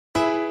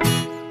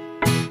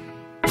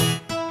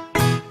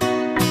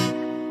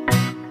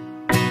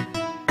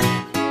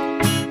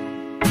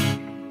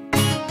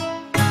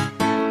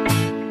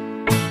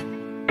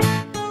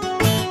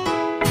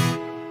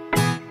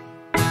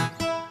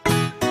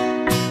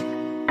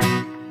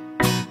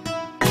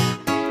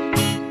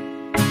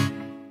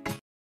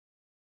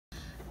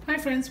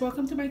friends,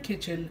 welcome to my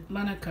kitchen.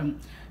 Vanakkam.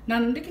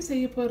 நான் இன்றைக்கு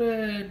செய்ய போற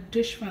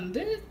டிஷ்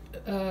வந்து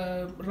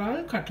ரால்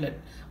கட்லெட்.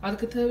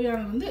 அதுக்கு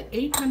தேவையான வந்து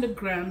 800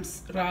 grams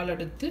ரால்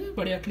எடுத்து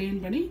வடியா க்ளீன்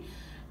பண்ணி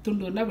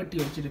துண்டுனா வெட்டி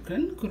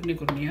வச்சிருக்கேன்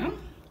குர்னியா.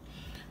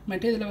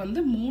 மற்ற இதில்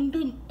வந்து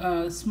 4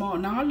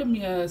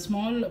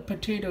 ஸ்மால்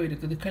பொட்டேட்டோ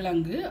இருக்குது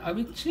கிழங்கு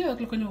அவிச்சு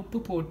அதில் கொஞ்சம்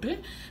உப்பு போட்டு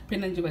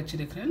பிணைஞ்சு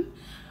வச்சிருக்கிறேன்.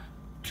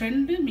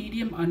 2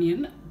 மீடியம்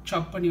ஆனியன்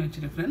சாப் பண்ணி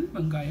வச்சிருக்கிறேன்.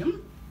 வெங்காயம்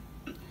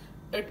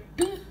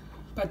 8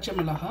 பச்சை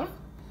மிளகாய்,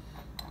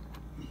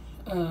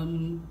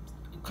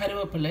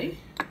 கருவேப்பிலை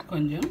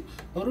கொஞ்சம்,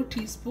 1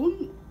 டீஸ்பூன்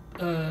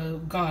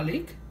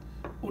கார்லிக்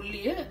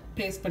உள்ளியை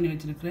பேஸ்ட் பண்ணி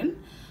வச்சிருக்கிறேன்.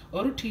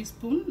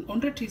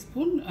 1.5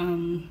 டீஸ்பூன்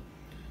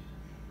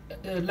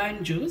லைம்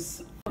ஜூஸ்,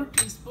 1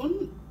 டீஸ்பூன்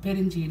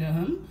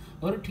பெருஞ்சீரகம்,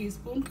 1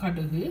 டீஸ்பூன்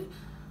கடுகு,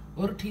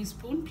 1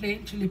 டீஸ்பூன்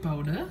பிளெயின் சில்லி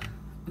பவுடர்,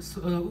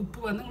 உப்பு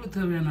வந்து உங்களுக்கு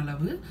தேவையான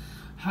அளவு,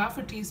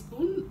 1/2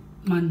 டீஸ்பூன்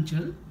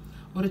மஞ்சள்,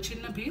 ஒரு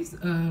சின்ன பீஸ்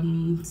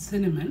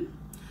சின்னமன்,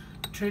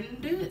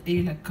 2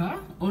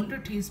 ஏலக்காய், 1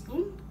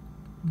 டீஸ்பூன்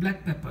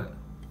பிளாக் பெப்பர்.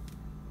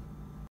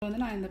 வந்து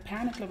நான் இந்த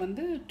பேனுக்கில்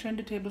வந்து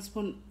 2 டேபிள்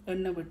ஸ்பூன்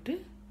எண்ணெய் விட்டு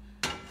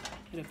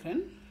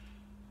இருக்கிறேன்.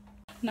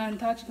 நான்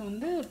தாச்சுக்கு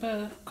வந்து இப்போ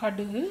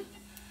கடுகு,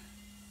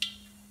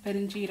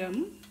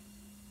 பெருஞ்சீரம்,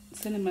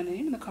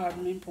 சின்னமனையும் இந்த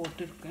கார்டமையும்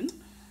போட்டுருக்கேன்.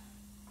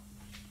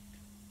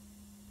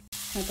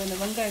 இப்போ இந்த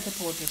வெங்காயத்தை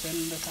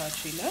போட்டிருக்கேன். இந்த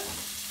தாச்சியில்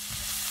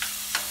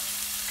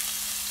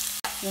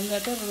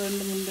வெங்காயத்தை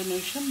 2-3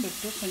 நிமிஷம்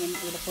விட்டு கொஞ்சம்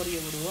இதில் பொரிய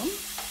விடுவோம்.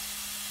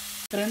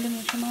 2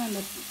 நிமிஷமாக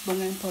அந்த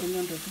வெங்காயம்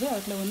பொரிஞ்சோன்னு இருக்குது.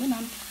 அதில் வந்து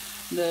நான்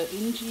இந்த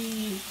இஞ்சி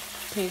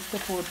பேஸ்ட்டை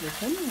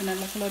போட்டிருக்கேன்.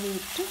 நல்லா கிளறி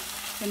விட்டு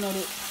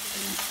இன்னொரு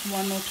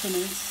 1 or 2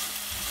 minutes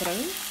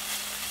பிறகு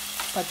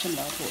பச்சை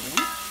மிளகாய்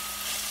போடுவோம்.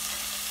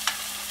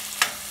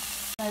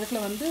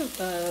 அதுக்குள்ள வந்து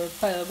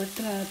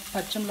வெட்டின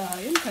பச்சை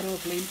மிளகாயும்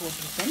கருவேப்பிலையும்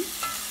போட்டிருக்கேன்.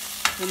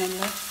 இது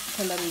நல்லா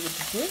கிளறி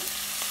விட்டுட்டு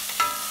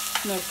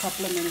இன்னொரு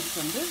couple of minutes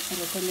வந்து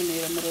கொஞ்சம்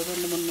நேரம் ஒரு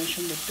 2-3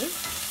 நிமிஷம் விட்டு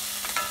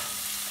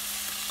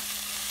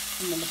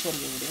நல்லா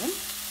பொரிய விடுவேன்.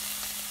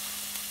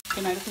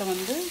 இப்போ நான் இதுக்குள்ள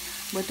வந்து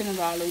வெட்டின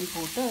வாழையும்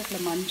போட்டு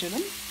அதில்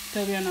மஞ்சளும்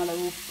தேவையான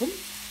அளவு உப்பும்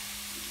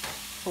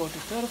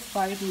போட்டுட்டு ஒரு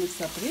 5 minutes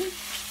அப்படி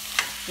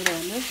இதை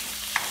வந்து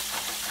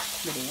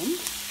விடுவோம்.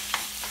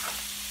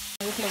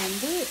 அதுக்குள்ள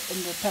வந்து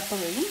இந்த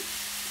பெப்பரையும்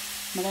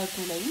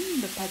மிளகாத்தூளையும்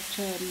இந்த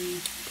பச்சை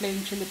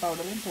பிளெயின் சில்லி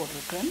பவுடரையும்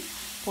போட்டிருக்கேன்.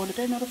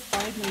 போட்டுட்டு இன்னொரு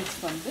 5 minutes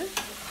வந்து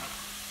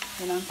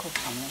இதெல்லாம்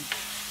குக் பண்ணுவோம்.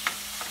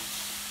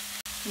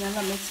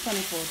 நல்லா மிக்ஸ்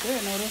பண்ணி போட்டு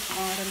இன்னொரு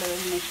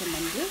 6-11 நிமிஷம்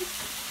வந்து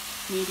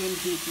மீடியம்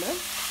ஹீட்டில்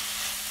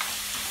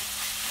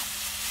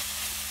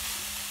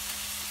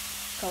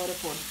கவரை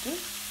போட்டுட்டு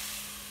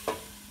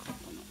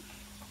குக் பண்ணுவோம்.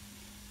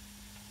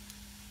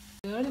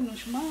 7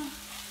 நிமிஷமாக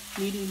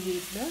மீடியம்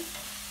ஹீட்டில்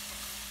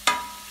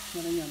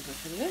வதங்கி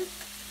வந்துருக்குது.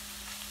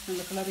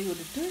 நல்லா கிளறி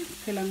விட்டுட்டு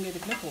கிழங்கு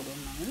இதுக்குள்ள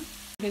போடுவோம். நாங்கள்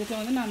இதுக்கு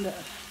வந்து நான் அந்த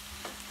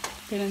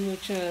கிழங்கு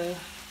வச்ச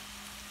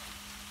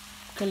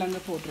கிழங்கு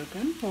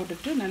போட்டிருக்கேன்.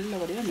 போட்டுட்டு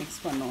நல்லபடியாக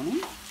மிக்ஸ்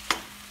பண்ணணும்.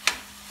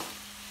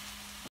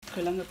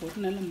 கிழங்கை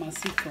போட்டு நல்லா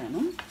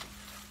மசிக்கணும்.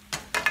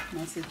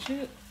 மசிச்சு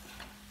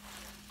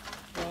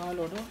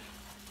பாலோட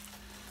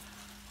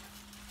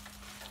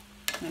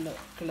நல்லா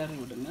கிளறி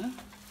விடுங்க.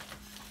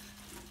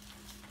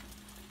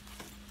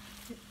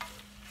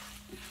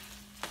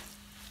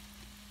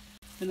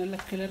 நல்லா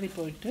கிளறி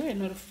போயிட்டு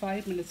இன்னொரு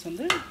 5 minutes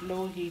வந்து லோ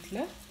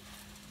ஹீட்டில்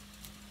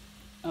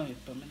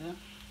வைப்போம். இதை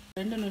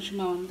 2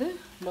 நிமிஷமாக வந்து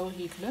லோ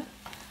ஹீட்டில்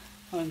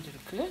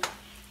அமைஞ்சிருக்கு.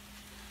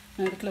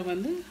 இதுக்குள்ள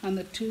வந்து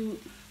அந்த 2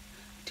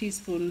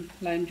 டீஸ்பூன்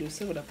லைம்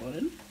ஜூஸை விட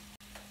போகிறேன்.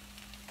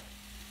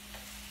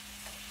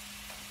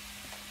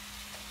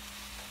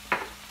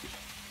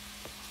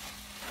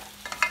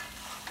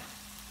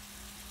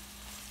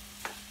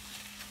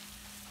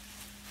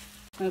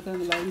 அதுக்கு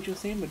அந்த லைம்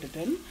ஜூஸையும்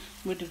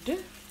விட்டுட்டு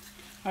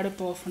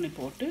அடுப்பு ஆஃப் பண்ணி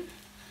போட்டு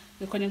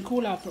இது கொஞ்சம்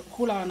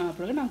கூலான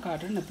பிறகு நான்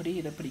காட்டுறேன் எப்படி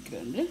இதை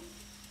பிடிக்கிறது.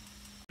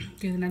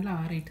 இது நல்லா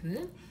ஆறிட்டுது.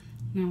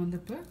 நான் வந்து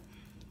இப்போ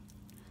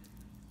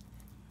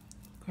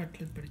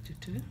கட்லெட்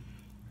பிடிச்சிட்டு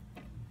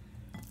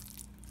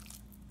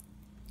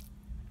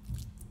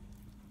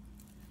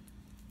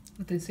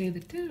அதை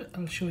செய்துட்டு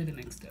I'll show you the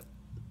next step.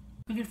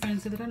 Okay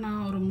friends, இதில்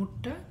நான் ஒரு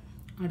முட்டை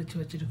அடித்து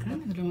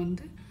வச்சுருக்கேன். இதில்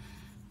வந்து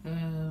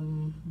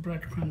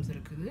பிரெட் க்ரம்ஸ்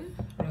இருக்குது,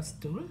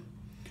 ரஸ்தூள்.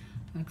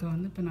 அதுக்கு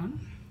வந்து இப்போ நான்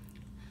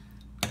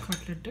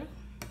கட்லெட்டை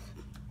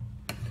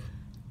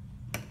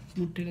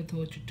முட்டையில்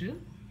துவச்சிட்டு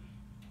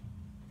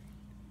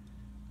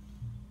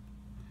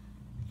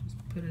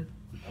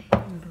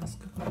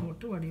ரஸ்க்கு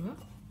போட்டு வடிவா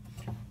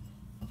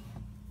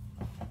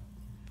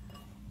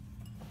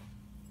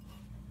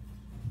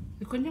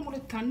கொஞ்சம் கூட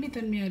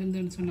தண்ணியாக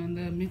இருந்துன்னு சொன்ன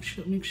அந்த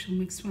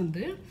மிக்ஸ்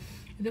வந்து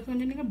இதை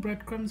கொஞ்சம் நீங்கள்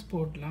பிரெட் க்ரம்ஸ்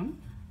போடலாம்.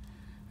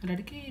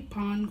 அடிக்கி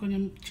பான்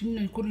கொஞ்சம்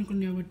சின்ன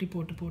குறுஞ்சியாக வெட்டி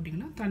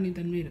போட்டிங்கன்னா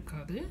தண்ணி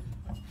இருக்காது.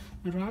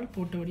 ரால்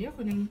போட்டபடியாக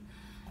கொஞ்சம்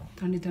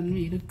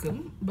தண்ணி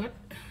இருக்கும். பட்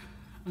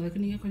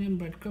அதுக்கு நீங்கள் கொஞ்சம்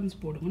பிரெட்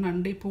க்ரம்ஸ் போடுங்க.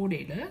 நண்டை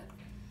போடையில்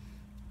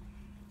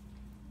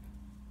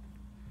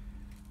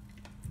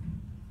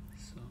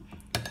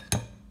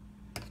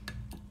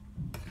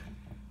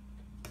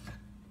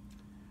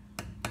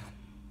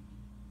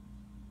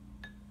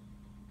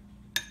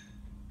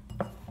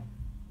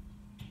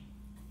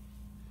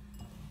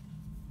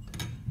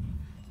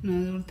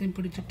நான் ஒருத்தையும்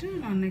பிடிச்சிட்டு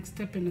நான் நெக்ஸ்ட்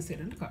ஸ்டெப் என்ன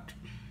செய்கிறேன்னு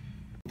காட்டுறேன்.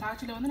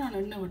 தாச்சியில் வந்து நான்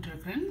எண்ணெய்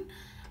விட்டுருக்கிறேன்.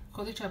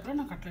 கொதிச்ச அப்புறம்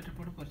நான் கட்லெட்டை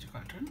போட்டு பொரிச்சு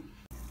காட்டுறேன்.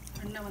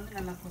 எண்ணெய் வந்து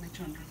நல்லா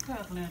கொதிச்சோன்றிருக்கு.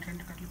 அதில்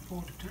 2 கட்லெட்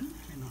போட்டுட்டேன்.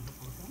 இன்னொன்று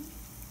போடுவோம்.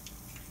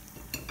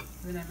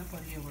 இது நல்லா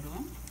பொரிய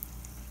விடுவோம்.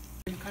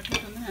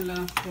 கட்லெட் வந்து நல்லா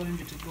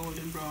பொரிஞ்சிட்டு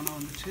கோல்டன் ப்ரௌனாக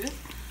வந்துச்சு.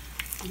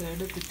 இதை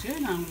எடுத்துட்டு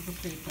நான் உங்களுக்கு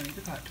ப்ளேட்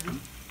பண்ணிவிட்டு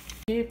காட்டுறேன்.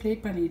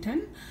 ப்ளேட்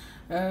பண்ணிட்டேன்.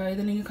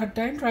 இதை நீங்கள்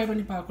கட்டாயம் ட்ரை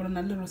பண்ணி பார்க்கணும்.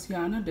 நல்ல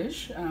ருசியான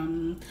டிஷ்.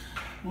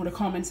 உங்களோட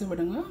காமெண்ட்ஸை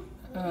விடுங்க.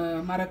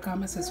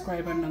 மறக்காமல்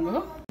சப்ஸ்கிரைப் பண்ணுங்க.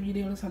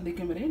 வீடியோவில்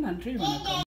சந்திக்கும் வரை நன்றி, வணக்கம்.